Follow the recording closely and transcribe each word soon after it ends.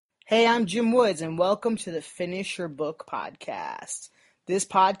Hey, I'm Jim Woods, and welcome to the Finish Your Book podcast. This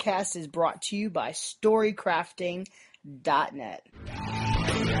podcast is brought to you by StoryCrafting.net.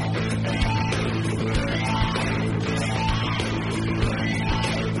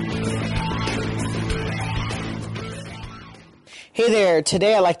 Hey there,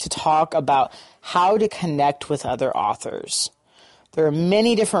 today I'd like to talk about how to connect with other authors. There are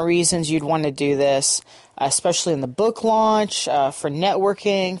many different reasons you'd want to do this, especially in the book launch, for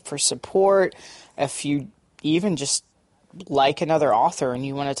networking, for support, if you even just like another author and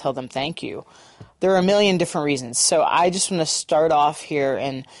you want to tell them thank you. There are a million different reasons. So I just want to start off here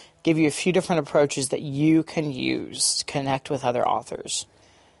and give you a few different approaches that you can use to connect with other authors.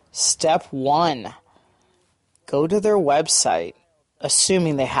 Step 1, go to their website,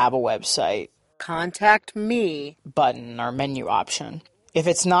 assuming they have a website. Contact me button or menu option. If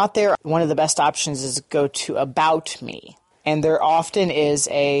it's not there, one of the best options is go to About Me. And there often is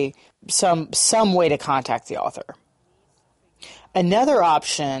some way to contact the author. Another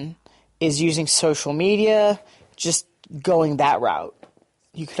option is using social media, just going that route.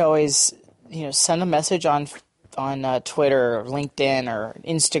 You could always, send a message on Twitter or LinkedIn or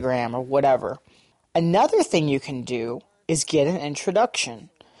Instagram or whatever. Another thing you can do is get an introduction.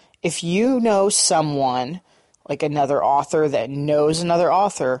 If you know someone, like another author that knows another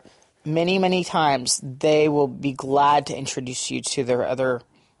author, many, many times they will be glad to introduce you to their other,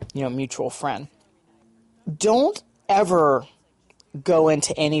 mutual friend. Don't ever go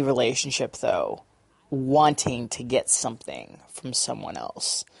into any relationship, though, wanting to get something from someone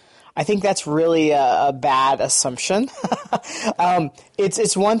else. I think that's really a bad assumption.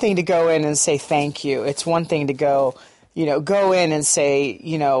 It's one thing to go in and say thank you. It's one thing to go in and say,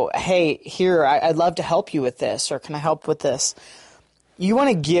 hey, here, I'd love to help you with this, or can I help with this? You want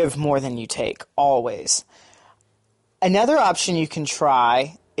to give more than you take, always. Another option you can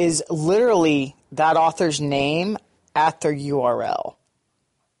try is literally that author's name at their URL.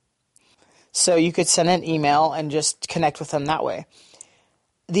 So you could send an email and just connect with them that way.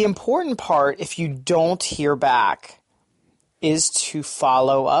 The important part, if you don't hear back, is to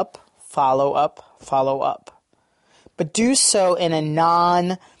follow up. But do so in a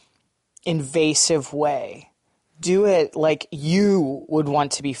non-invasive way. Do it like you would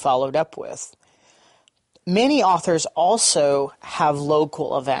want to be followed up with. Many authors also have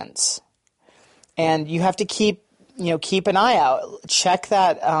local events, and you have to keep an eye out. Check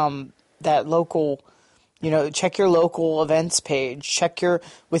that local, check your local events page. Check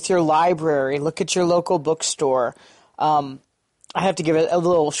with your library. Look at your local bookstore. I have to give it a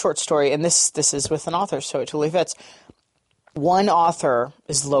little short story, and this is with an author, so it totally fits. One author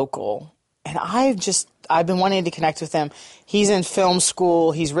is local, and I've been wanting to connect with him. He's in film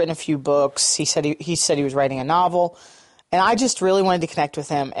school. He's written a few books. He said he was writing a novel, and I just really wanted to connect with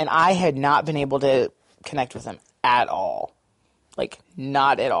him, and I had not been able to connect with him at all, like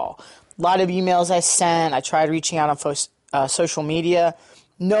not at all. A lot of emails I sent. I tried reaching out on social media.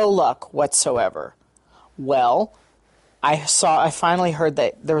 No luck whatsoever. Well, I finally heard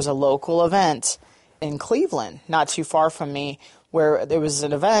that there was a local event in Cleveland, not too far from me, where there was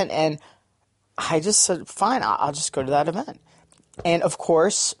an event, and I just said, fine, I'll just go to that event. And of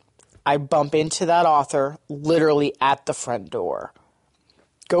course, I bump into that author literally at the front door.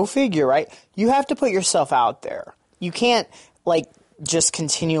 Go figure, right? You have to put yourself out there. You can't, just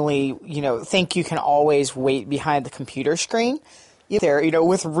continually, think you can always wait behind the computer screen. There,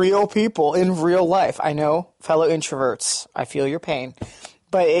 with real people in real life. I know, fellow introverts, I feel your pain.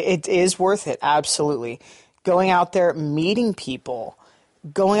 But it is worth it, absolutely. Going out there, meeting people,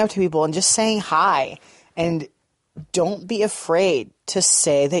 going up to people and just saying hi. And don't be afraid to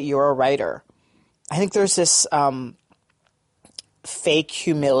say that you're a writer. I think there's this fake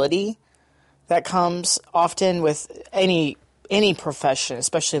humility that comes often with any profession,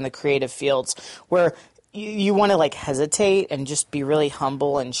 especially in the creative fields, where you want to hesitate and just be really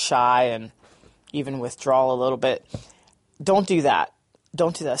humble and shy and even withdraw a little bit. Don't do that.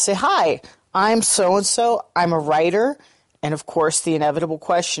 Don't do that. Say, hi, I'm so-and-so. I'm a writer. And, of course, the inevitable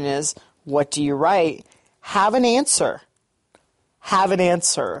question is, what do you write? Have an answer.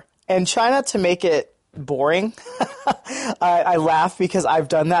 And try not to make it boring. I laugh because I've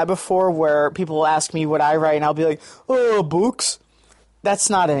done that before where people will ask me what I write, and I'll be like, oh, books. That's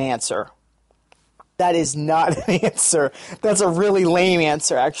not an answer. That is not an answer. That's a really lame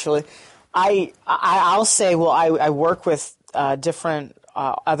answer, actually. I'll say, well, I work with different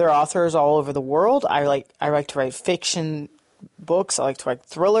other authors all over the world. I like to write fiction books. I like to write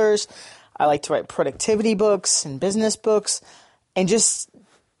thrillers. I like to write productivity books and business books, and just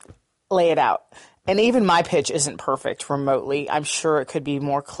lay it out. And even my pitch isn't perfect remotely. I'm sure it could be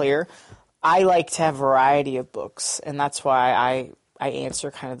more clear. I like to have variety of books, and that's why I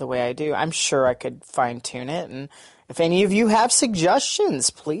answer kind of the way I do. I'm sure I could fine-tune it, and if any of you have suggestions,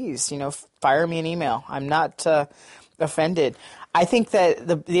 please, fire me an email. I'm not offended. I think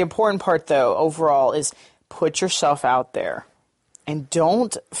that the important part, though, overall, is put yourself out there, and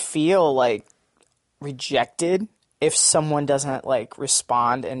don't feel like rejected if someone doesn't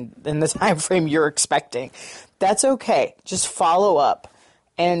respond in the time frame you're expecting. That's okay. Just follow up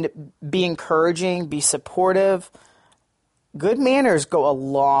and be encouraging, be supportive. Good manners go a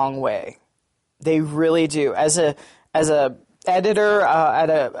long way. They really do. As a editor at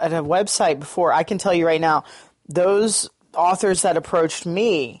a website before, I can tell you right now, those authors that approached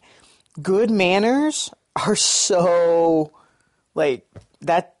me, good manners are so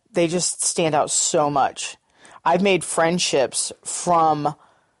that they just stand out so much. I've made friendships from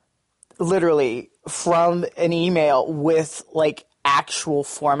an email with actual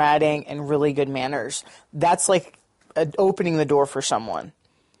formatting and really good manners. That's opening the door for someone.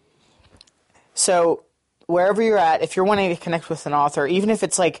 So wherever you're at, if you're wanting to connect with an author, even if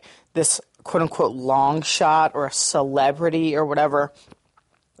it's this quote unquote long shot or a celebrity or whatever,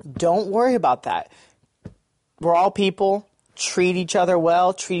 don't worry about that. We're all people. Treat each other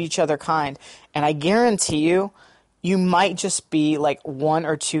well, treat each other kind. And I guarantee you might just be one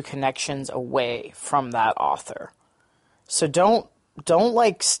or two connections away from that author. So don't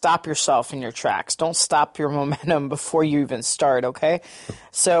stop yourself in your tracks. Don't stop your momentum before you even start, okay?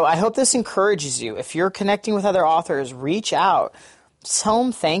 So I hope this encourages you. If you're connecting with other authors, reach out. Tell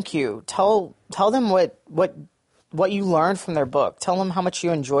them thank you. Tell them what you learned from their book. Tell them how much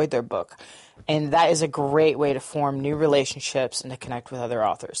you enjoyed their book. And that is a great way to form new relationships and to connect with other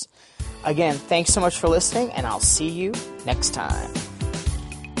authors. Again, thanks so much for listening, and I'll see you next time.